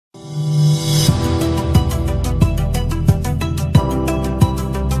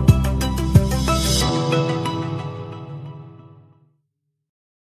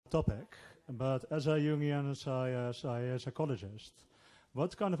but as a Jungian, as a psychologist,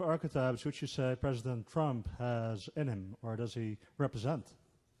 what kind of archetypes would you say President Trump has in him, or does he represent?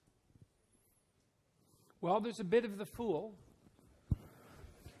 Well, there's a bit of the fool.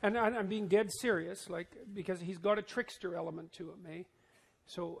 And I'm being dead serious, because he's got a trickster element to him, eh?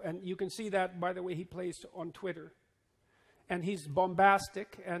 So, and you can see that by the way he plays on Twitter. And he's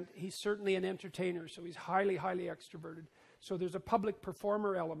bombastic, and he's certainly an entertainer, so he's highly, highly extroverted. So there's a public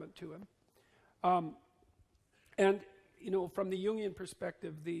performer element to him. And, from the Jungian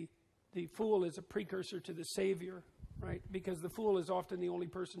perspective, the fool is a precursor to the savior, right? Because the fool is often the only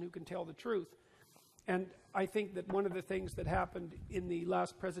person who can tell the truth. And I think that one of the things that happened in the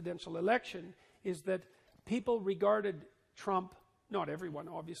last presidential election is that people regarded Trump, not everyone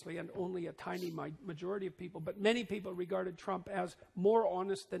obviously, and only a tiny majority of people, but many people regarded Trump as more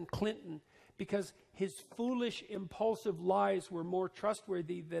honest than Clinton because his foolish, impulsive lies were more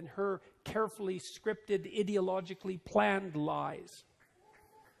trustworthy than her carefully scripted, ideologically planned lies.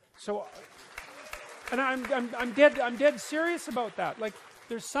 So, and I'm dead serious about that. Like,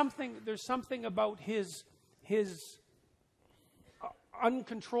 there's something about his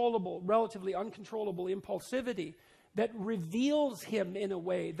relatively uncontrollable impulsivity that reveals him in a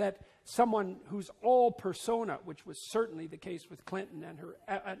way that someone who's all persona, which was certainly the case with Clinton and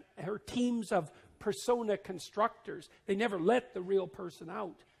her teams of persona constructors, they never let the real person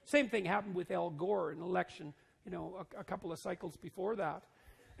out. Same thing happened with Al Gore in an election, a couple of cycles before that.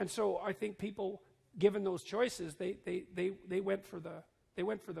 And so I think people, given those choices, they went for the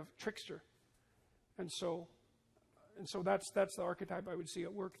trickster. And so that's the archetype I would see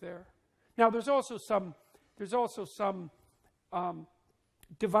at work there. Now there's also some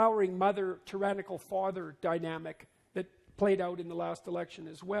devouring mother, tyrannical father dynamic that played out in the last election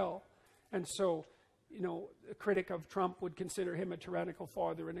as well. And so, a critic of Trump would consider him a tyrannical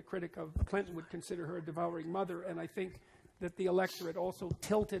father, and a critic of Clinton would consider her a devouring mother. And I think that the electorate also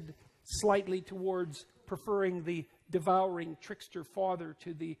tilted slightly towards preferring the devouring trickster father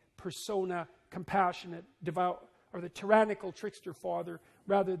to the persona compassionate or the tyrannical trickster father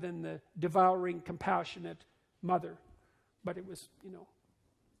rather than the devouring compassionate mother. But it was,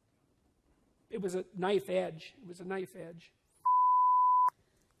 it was a knife edge. It was a knife edge.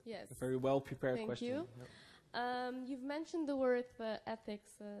 Yes. A very well prepared question. Thank you. Yep. You've mentioned the word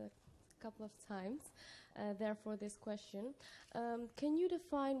ethics a couple of times. Therefore, this question. Can you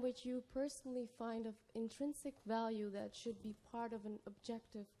define what you personally find of intrinsic value that should be part of an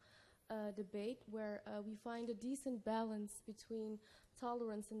objective debate where we find a decent balance between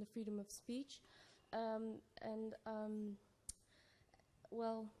tolerance and the freedom of speech?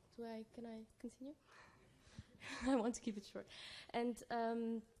 Well, can I continue? I want to keep it short. And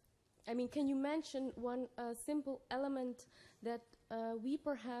can you mention one simple element that we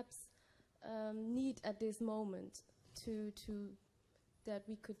perhaps need at this moment that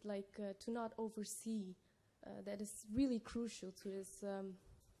we could to not oversee, that is really crucial to this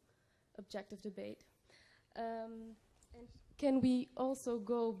objective debate? And can we also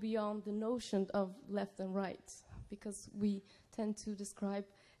go beyond the notion of left and right? Because we tend to describe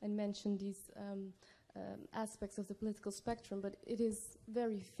and mention these aspects of the political spectrum, but it is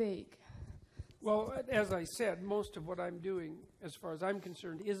very vague. Well, as I said, most of what I'm doing, as far as I'm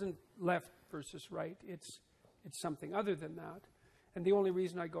concerned, isn't left versus right. It's something other than that. And the only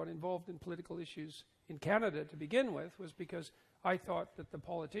reason I got involved in political issues in Canada to begin with was because I thought that the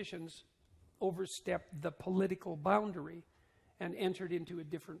politicians overstepped the political boundary and entered into a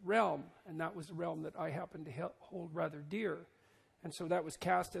different realm. And that was a realm that I happened to hold rather dear. And so that was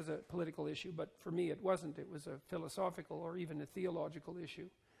cast as a political issue, but for me it wasn't. It was a philosophical or even a theological issue.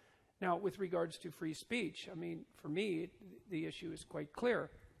 Now, with regards to free speech, for me, the issue is quite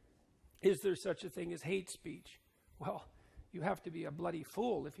clear. Is there such a thing as hate speech? Well, you have to be a bloody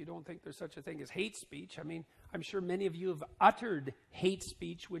fool if you don't think there's such a thing as hate speech. I'm sure many of you have uttered hate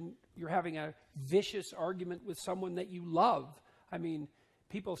speech when you're having a vicious argument with someone that you love.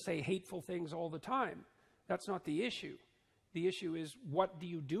 People say hateful things all the time. That's not the issue. The issue is, what do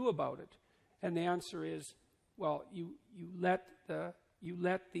you do about it? And the answer is, well, you let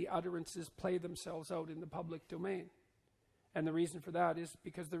the utterances play themselves out in the public domain. And the reason for that is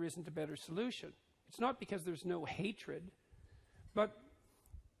because there isn't a better solution. It's not because there's no hatred, but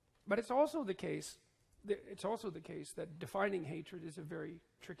it's also the case. It's also the case that defining hatred is a very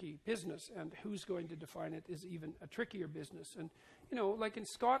tricky business, and who's going to define it is even a trickier business. And like in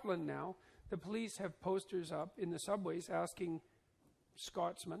Scotland now, the police have posters up in the subways asking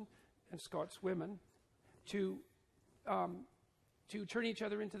Scotsmen and Scotswomen to turn each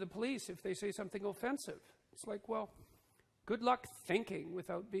other into the police if they say something offensive. It's like, well, Good luck thinking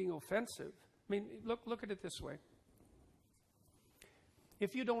without being offensive. I mean, look at it this way.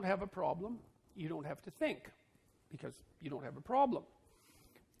 If you don't have a problem, you don't have to think, because you don't have a problem.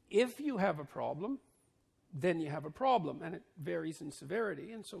 If you have a problem, then you have a problem, and it varies in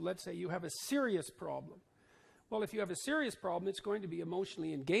severity. And so let's say you have a serious problem. Well, if you have a serious problem, it's going to be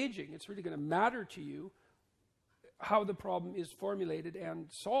emotionally engaging. It's really going to matter to you how the problem is formulated and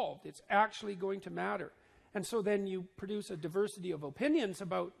solved. It's actually going to matter. And so then you produce a diversity of opinions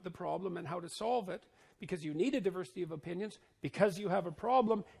about the problem and how to solve it, because you need a diversity of opinions, because you have a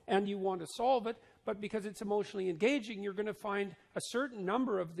problem and you want to solve it. But because it's emotionally engaging, you're going to find a certain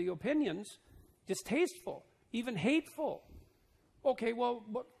number of the opinions distasteful, even hateful. Okay, well,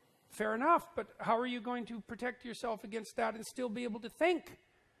 fair enough, but how are you going to protect yourself against that and still be able to think?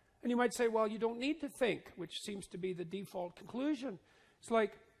 And you might say, well, you don't need to think, which seems to be the default conclusion. It's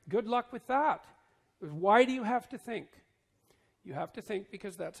like, good luck with that. Why do you have to think? You have to think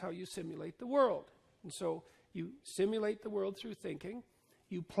because that's how you simulate the world. And so you simulate the world through thinking.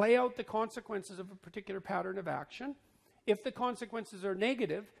 You play out the consequences of a particular pattern of action. If the consequences are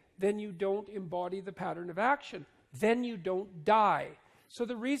negative, then you don't embody the pattern of action. Then you don't die. So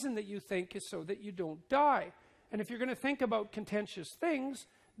the reason that you think is so that you don't die. And if you're going to think about contentious things,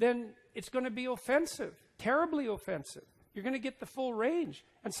 then it's going to be offensive, terribly offensive. You're going to get the full range.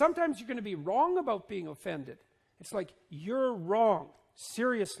 And sometimes you're going to be wrong about being offended. It's like, you're wrong,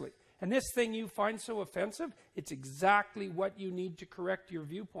 seriously. And this thing you find so offensive, it's exactly what you need to correct your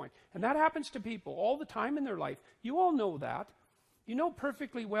viewpoint. And that happens to people all the time in their life. You all know that. You know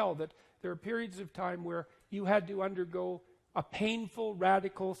perfectly well that there are periods of time where you had to undergo a painful,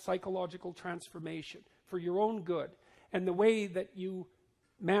 radical psychological transformation for your own good. And the way that you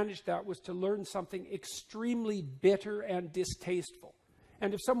managed that was to learn something extremely bitter and distasteful.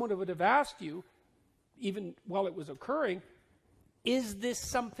 And if someone would have asked you, even while it was occurring, is this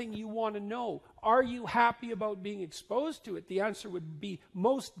something you want to know? Are you happy about being exposed to it? The answer would be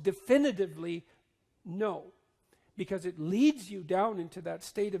most definitively no, because it leads you down into that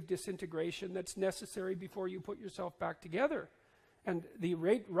state of disintegration that's necessary before you put yourself back together. And the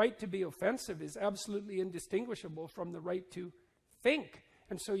right to be offensive is absolutely indistinguishable from the right to think.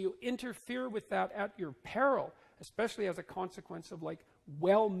 And so you interfere with that at your peril, especially as a consequence of like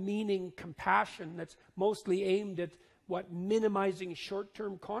well-meaning compassion that's mostly aimed at minimizing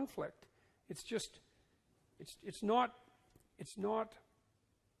short-term conflict. It's just, it's not,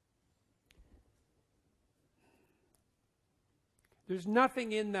 there's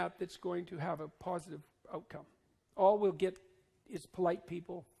nothing in that that's going to have a positive outcome. All we'll get is polite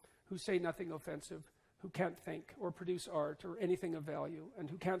people who say nothing offensive, who can't think or produce art or anything of value, and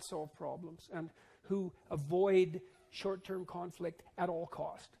who can't solve problems, and who avoid short-term conflict at all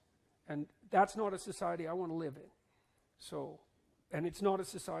cost. And that's not a society I want to live in. So, and it's not a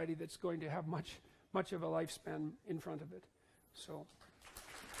society that's going to have much of a lifespan in front of it. So.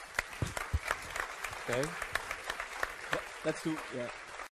 Okay. Let's do, yeah.